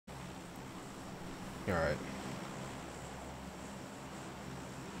All right.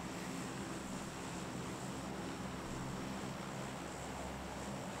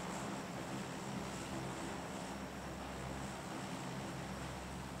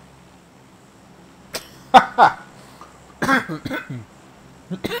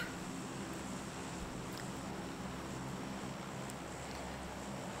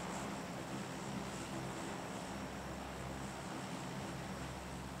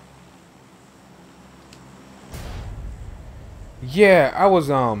 Yeah, I was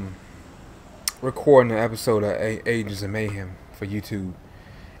recording an episode of Agents of Mayhem for YouTube,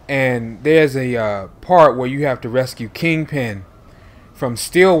 and there's a part where you have to rescue Kingpin from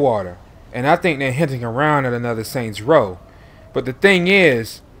Stillwater, and I think they're hinting around at another Saints Row. But the thing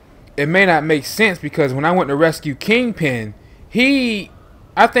is, it may not make sense because when I went to rescue Kingpin,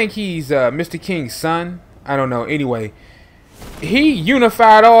 I think he's Mr. King's son. I don't know. Anyway, he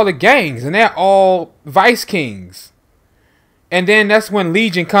unified all the gangs, and they're all Vice Kings. And then that's when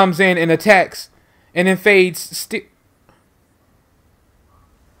Legion comes in and attacks and invades.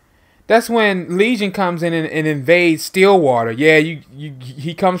 That's when Legion comes in and invades Stillwater. Yeah,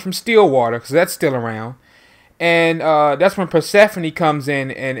 he comes from Stillwater because that's still around. And that's when Persephone comes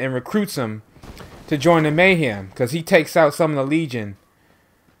in and recruits him to join the Mayhem because he takes out some of the Legion.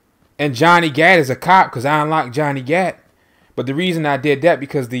 And Johnny Gat is a cop because I unlocked Johnny Gat. But the reason I did that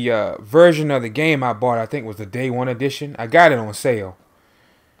because the version of the game I bought, I think, was the Day 1 edition. I got it on sale.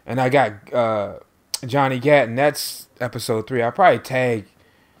 And I got Johnny Gat, and that's episode 3. I'll probably tag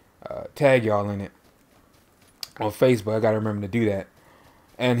y'all in it on Facebook. I got to remember to do that.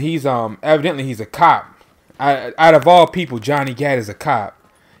 And he's evidently he's a cop. Out of all people, Johnny Gat is a cop.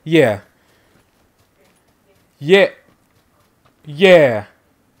 Yeah. Yeah. Yeah.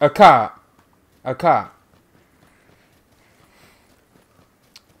 A cop. A cop.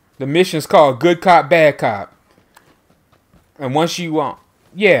 The mission's called Good Cop, Bad Cop. And once you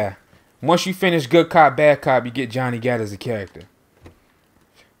once you finish Good Cop, Bad Cop, you get Johnny Gat as a character.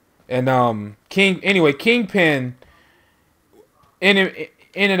 And Kingpin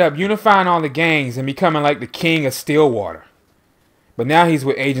ended up unifying all the gangs and becoming like the king of Stillwater. But now he's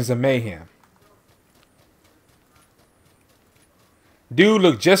with Agents of Mayhem. Dude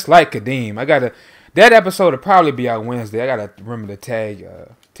looked just like Kadeem. That episode will probably be out Wednesday. I gotta remember to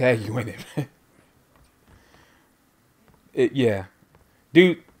tag you in it. Yeah.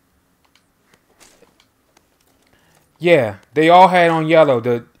 Dude. Yeah. They all had on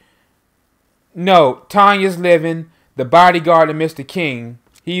yellow. No, Tanya's living. The bodyguard of Mr. King,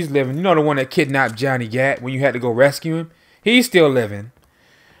 he's living. You know the one that kidnapped Johnny Gat when you had to go rescue him? He's still living.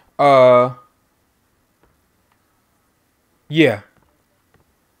 Yeah.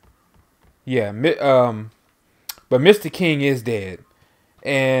 Yeah. But Mr. King is dead.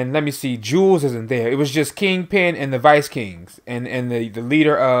 And let me see, Jules isn't there. It was just Kingpin and the Vice Kings. And the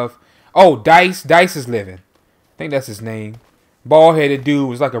leader of... Oh, Dice. Dice is living. I think that's his name. Bald-headed dude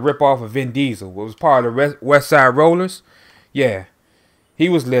was like a ripoff of Vin Diesel. It was part of the West Side Rollers. Yeah. He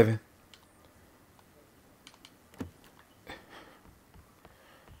was living.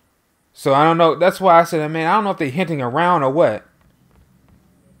 So I don't know. That's why I said, man, I don't know if they're hinting around or what.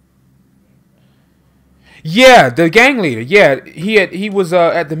 Yeah, the gang leader. Yeah, he was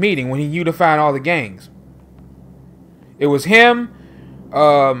at the meeting when he unified all the gangs. It was him,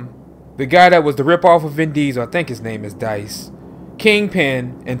 the guy that was the ripoff of Vin Diesel. I think his name is Dice,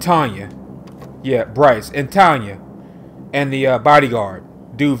 Kingpin, and Tanya. Yeah, Bryce and Tanya, and the bodyguard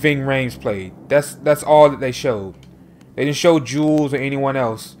dude Ving Rhames played. That's all that they showed. They didn't show Jules or anyone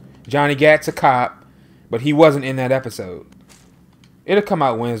else. Johnny Gat's a cop, but he wasn't in that episode. It'll come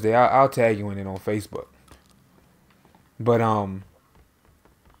out Wednesday. I'll tag you in it on Facebook. But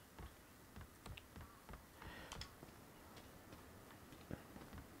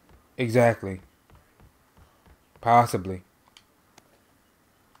exactly. Possibly.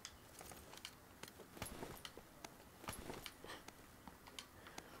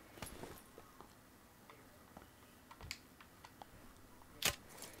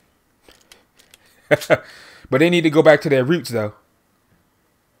 But they need to go back to their roots though.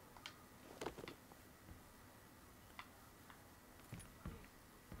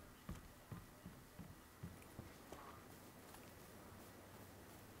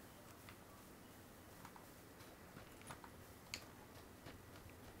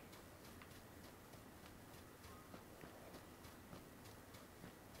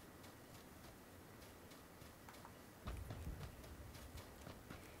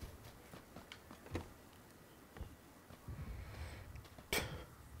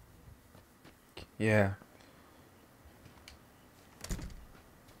 Yeah.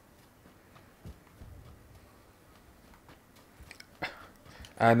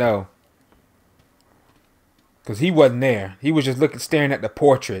 I know. Because he wasn't there. He was just staring at the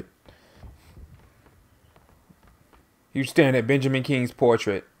portrait. He was staring at Benjamin King's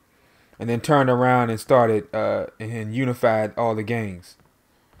portrait. And then turned around and started and unified all the gangs.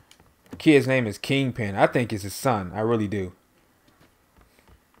 The kid's name is Kingpin. I think it's his son. I really do.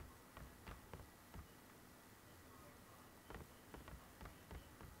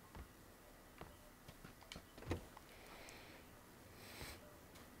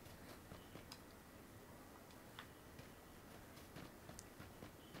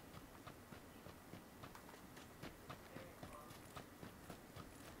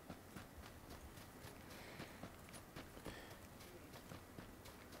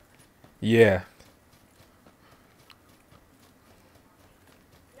 Yeah.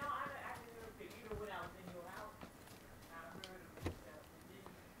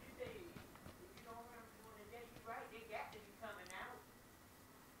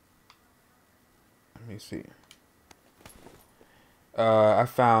 Let me see. I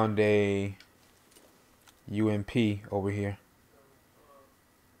found a UMP over here.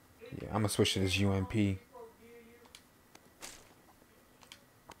 Yeah, I'm gonna switch to this UMP.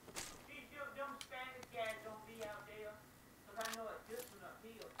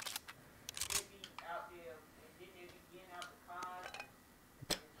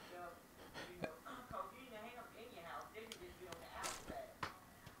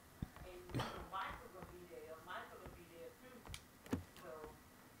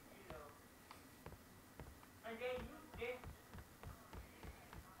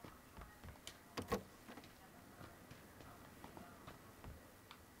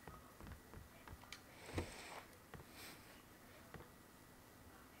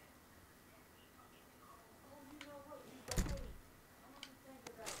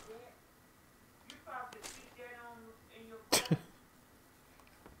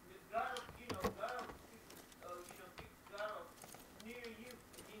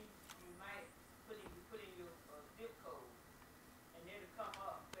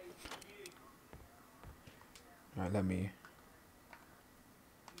 All right, let me.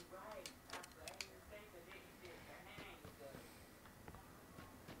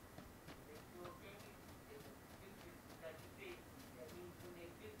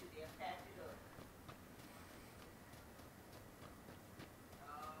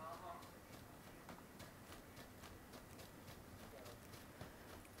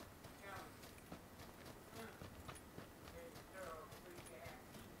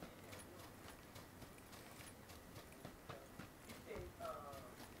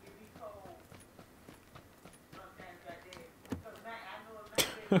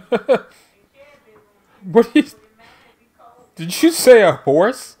 What did you say a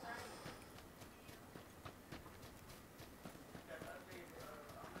horse?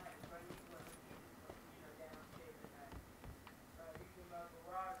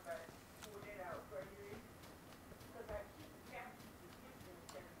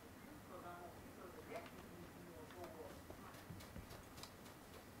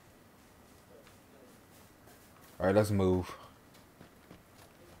 All right, let's move.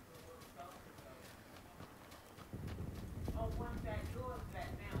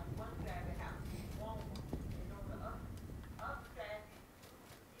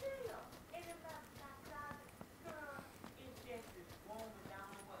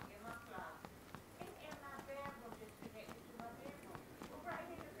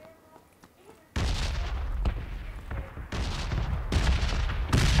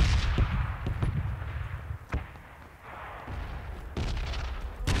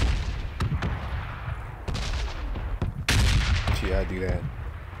 Yeah, I do that.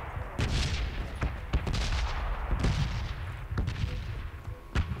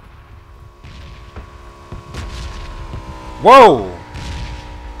 Whoa!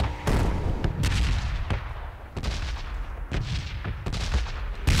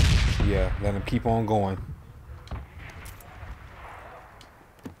 Yeah, let him keep on going.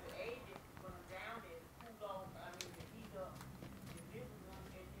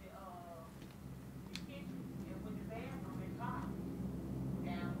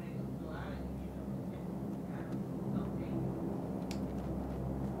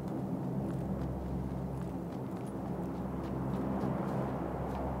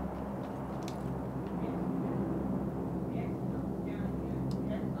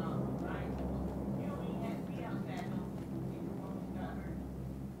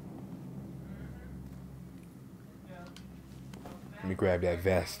 Let me grab that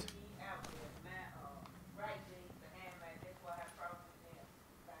vest.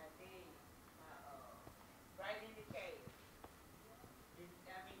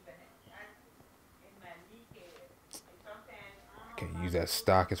 use that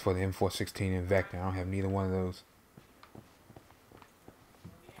stock. It's for the M416 and Vector. I don't have neither one of those.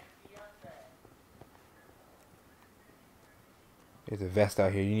 There's a vest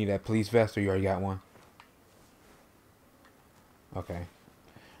out here. You need that police vest, or you already got one? Okay.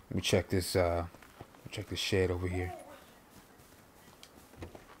 Let me check this. Check this shed over here.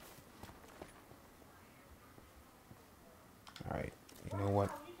 All right. You know what?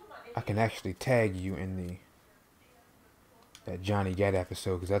 I can actually tag you in that Johnny Gat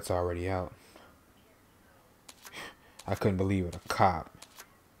episode because that's already out. I couldn't believe it. A cop.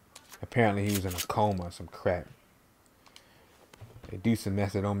 Apparently he was in a coma or some crap. They do some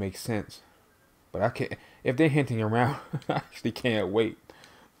mess that don't make sense. But I can't. If they're hinting around, I actually can't wait.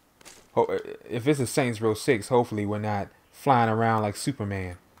 If it's a Saints Row 6, hopefully we're not flying around like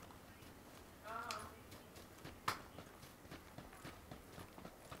Superman.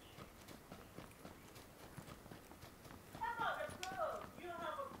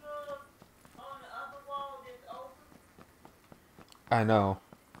 I know.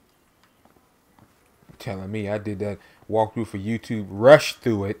 You're telling me I did that walkthrough for YouTube, rushed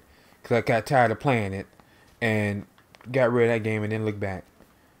through it because I got tired of playing it, and got rid of that game and then looked back.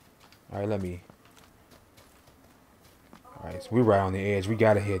 All right, let me. All right, so we're right on the edge. We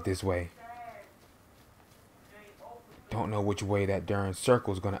gotta head this way. Don't know which way that darn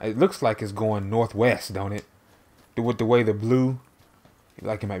circle's gonna. It looks like it's going northwest, don't it? With the way the blue,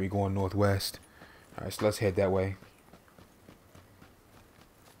 like it might be going northwest. All right, so let's head that way.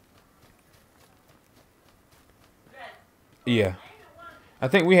 Yeah, I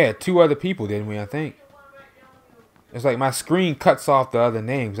think we had 2 other people, didn't we? I think it's like my screen cuts off the other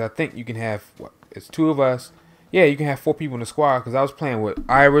names. I think you can have what? It's 2 of us. Yeah, you can have 4 people in the squad because I was playing with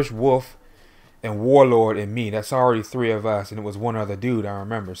Irish, Wolf, and Warlord and me. That's already 3 of us, and it was 1 other dude I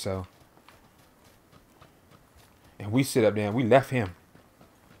remember. So, and we sit up there and we left him.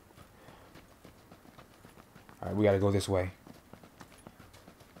 All right, we got to go this way.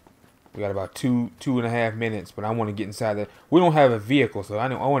 We got about 2.5 minutes, but I want to get inside the. We don't have a vehicle, so I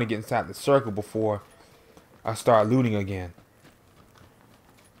want to get inside the circle before I start looting again.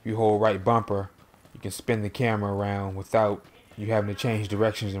 If you hold right bumper, you can spin the camera around without you having to change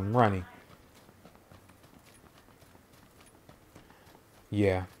directions and running.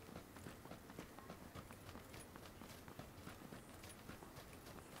 Yeah.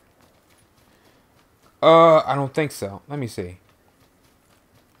 I don't think so. Let me see.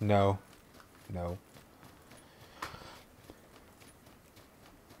 No. No.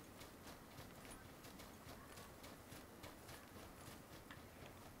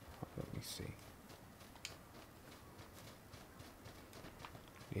 Let me see.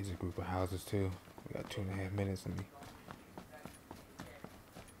 These are a group of houses too. We got 2.5 minutes. Let me.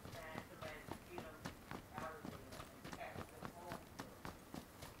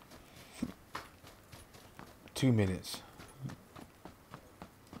 Two minutes.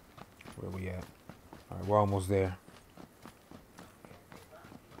 Where we at? All right, we're almost there.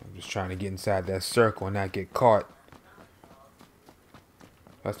 I'm just trying to get inside that circle and not get caught.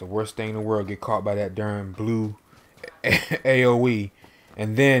 That's the worst thing in the world. Get caught by that darn blue AOE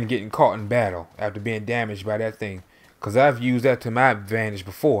and then getting caught in battle after being damaged by that thing. Because I've used that to my advantage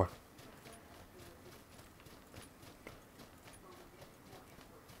before.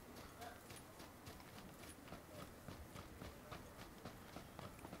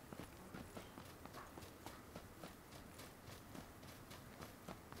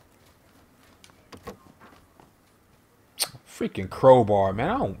 Freaking crowbar, man.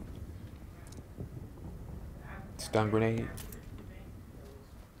 I don't. Stun grenade.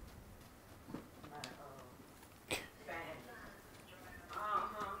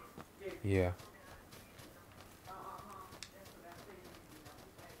 Yeah.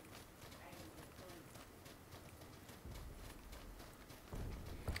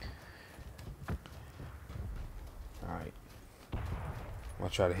 Alright. I'll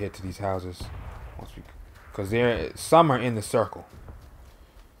try to head to these houses once we. Because some are in the circle.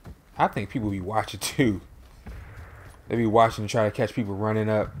 I think people be watching too. They be watching and try to catch people running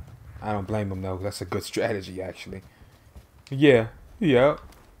up. I don't blame them though. That's a good strategy actually. Yeah. Yeah.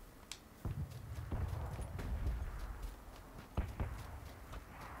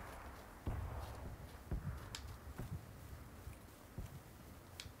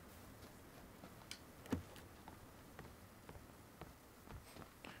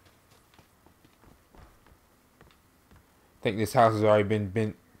 I think this house has already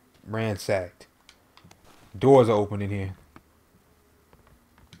been ransacked. Doors are open in here.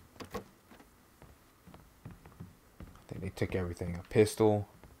 I think they took everything. A pistol.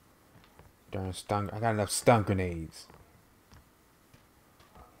 Darn stun. I got enough stun grenades.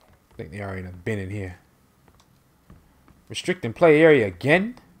 think they already have been in here. Restricting play area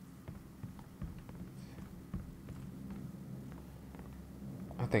again?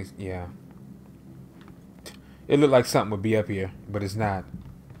 I think, yeah. It looked like something would be up here, but it's not.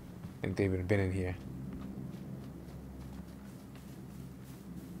 I think they would have been in here.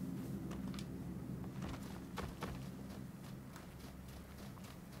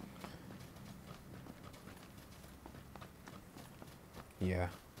 Yeah.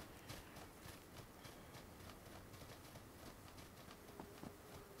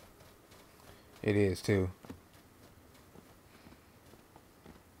 It is too.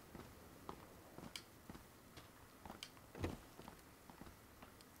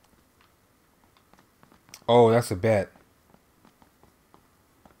 Oh, that's a bet.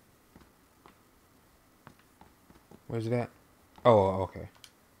 Where's it at? Oh, okay.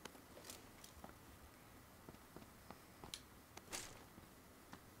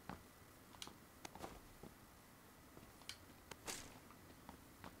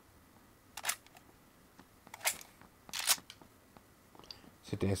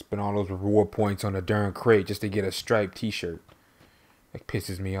 Sit there and spend all those reward points on a darn crate just to get a striped t-shirt. That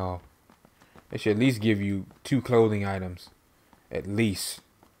pisses me off. They should at least give you 2 clothing items. At least.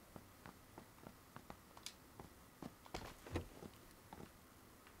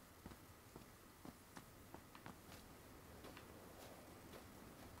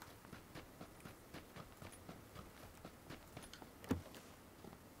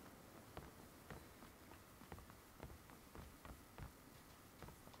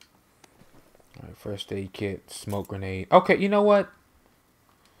 Alright, first aid kit, smoke grenade. Okay, you know what?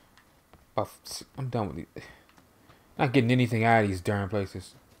 I'm done with it. Not getting anything out of these darn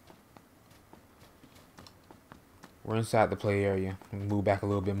places. We're inside the play area. Move back a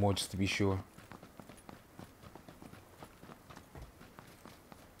little bit more just to be sure.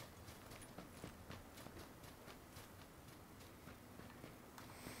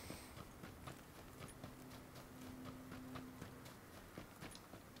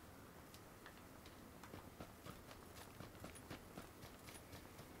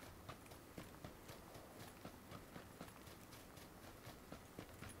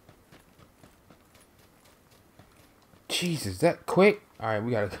 Jesus, that quick? All right,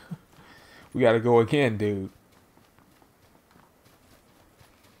 we gotta go again, dude.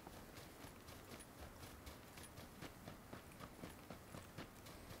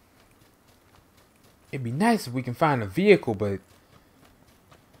 It'd be nice if we can find a vehicle, but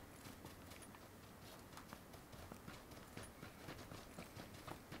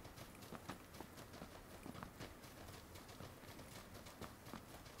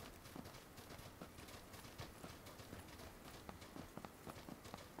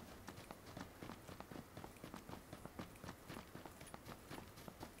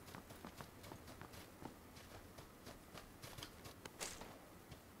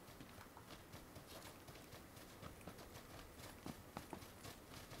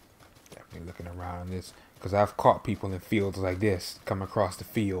looking around this, because I've caught people in fields like this, come across the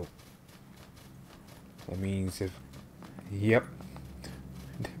field. That means yep,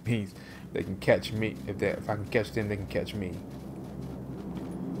 that means they can catch me. If I can catch them, they can catch me.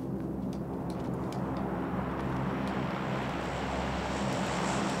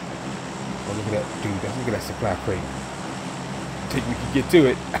 Oh, look at that, dude! Look at that supply crate. Think we can get to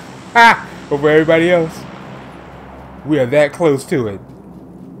it? Ha! Over everybody else. We are that close to it.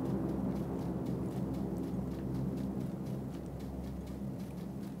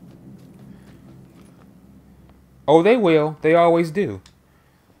 Oh, they will. They always do.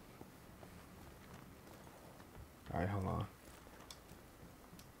 Alright, hold on.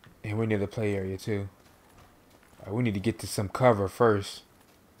 And we're near the play area, too. Alright, we need to get to some cover first.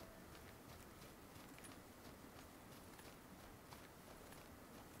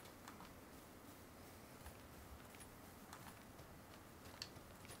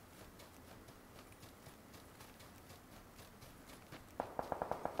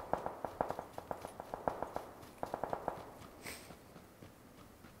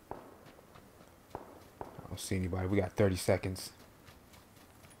 I don't see anybody. We got 30 seconds.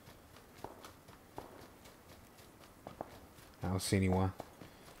 I don't see anyone.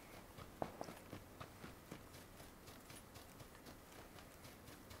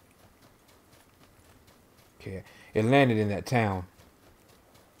 Okay, it landed in that town.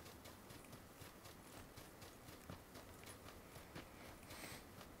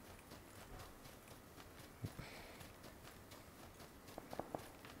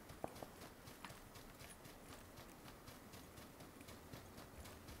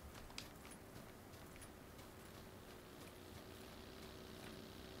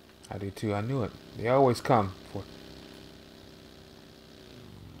 I do too. I knew it. They always come.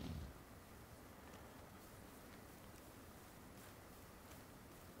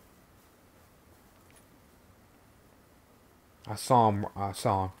 I saw him. I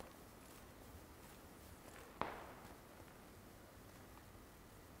saw him.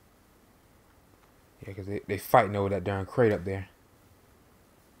 Yeah, because they fighting over that darn crate up there.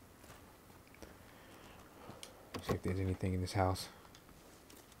 See if there's anything in this house.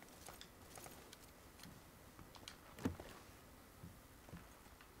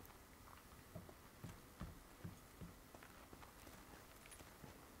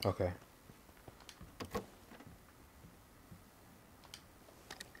 Okay.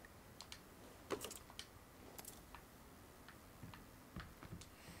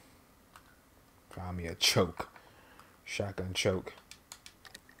 Found me a choke. Shotgun choke.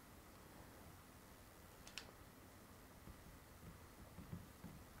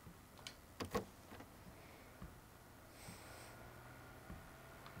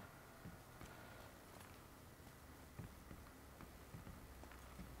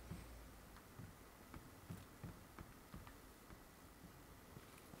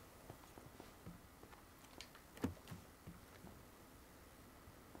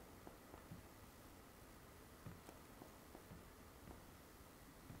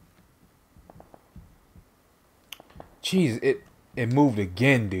 Jeez, it moved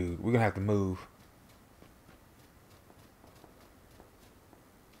again, dude. We're gonna have to move.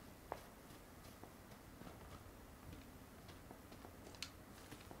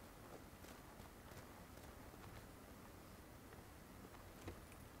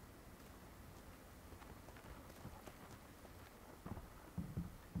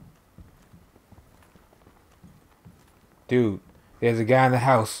 Dude, there's a guy in the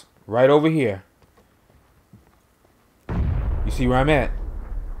house right over here. You see where I'm at?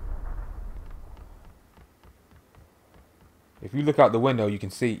 If you look out the window, you can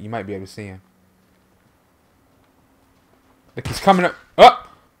see. You might be able to see him. Look, he's coming up. Up!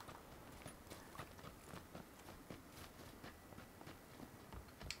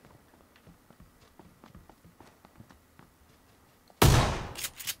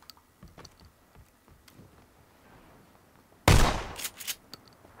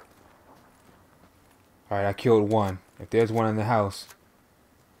 Alright, I killed one. If there's one in the house.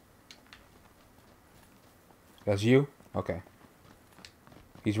 That's you? Okay.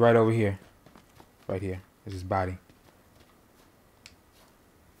 He's right over here. Right here. This is his body.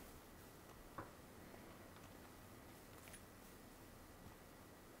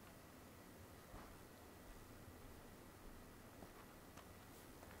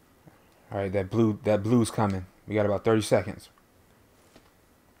 Alright, that blue's coming. We got about 30 seconds.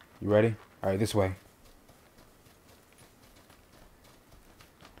 You ready? Alright, this way.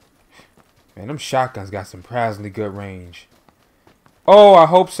 Man, them shotguns got some surprisingly good range. Oh, I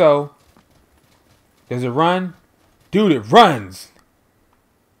hope so. Does it run? Dude, it runs.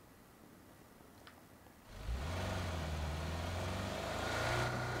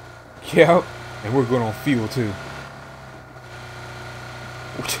 Yep. And we're good on fuel, too.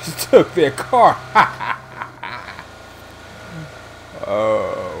 We just took their car.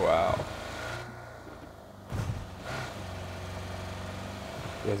 Oh, wow.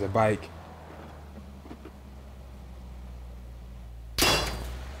 There's a bike.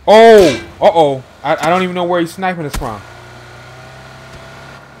 Oh! Uh-oh. I don't even know where he's sniping us from.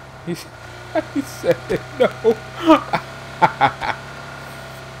 He said no.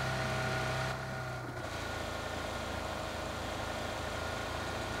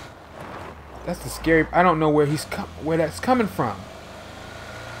 That's the scary... I don't know where where that's coming from.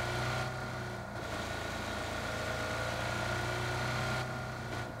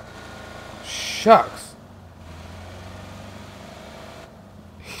 Shucks.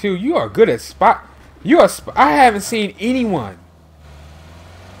 Dude, you are good at spot. I haven't seen anyone.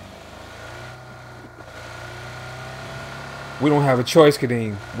 We don't have a choice,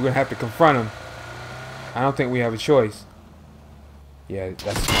 Kadeem. We're gonna have to confront him. I don't think we have a choice. Yeah,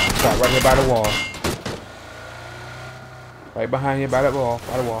 that's stop right here by the wall. Right behind you by the wall.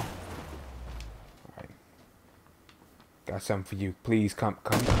 By the wall. Alright. Got something for you. Please come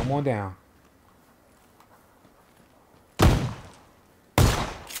on down.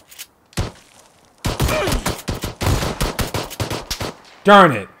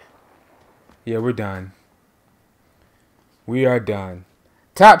 Darn it. Yeah, we're done. We are done.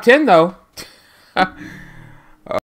 Top 10 though.